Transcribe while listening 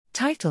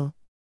Title: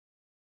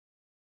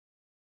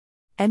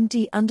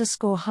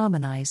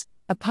 MD_harmonize,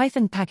 a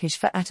Python package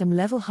for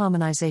atom-level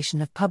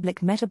harmonization of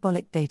public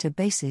metabolic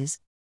databases.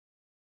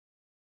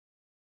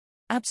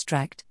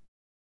 Abstract: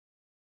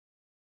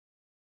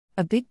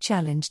 a big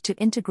challenge to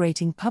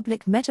integrating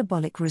public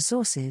metabolic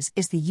resources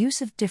is the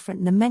use of different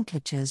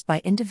nomenclatures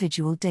by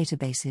individual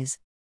databases.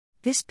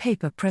 This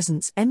paper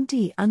presents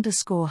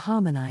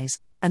MD_harmonize,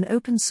 an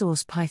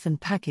open-source Python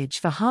package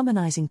for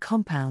harmonizing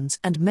compounds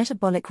and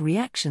metabolic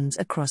reactions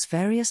across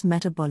various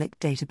metabolic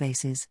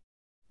databases.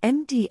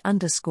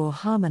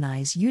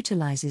 MD_harmonize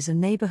utilizes a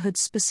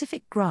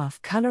neighborhood-specific graph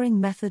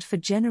coloring method for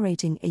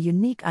generating a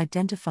unique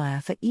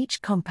identifier for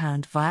each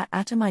compound via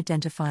atom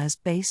identifiers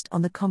based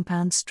on the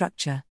compound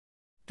structure.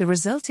 The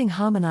resulting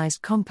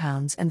harmonized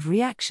compounds and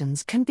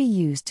reactions can be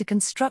used to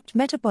construct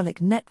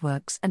metabolic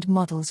networks and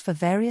models for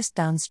various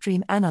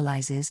downstream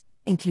analyses,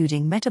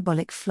 including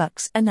metabolic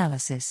flux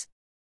analysis.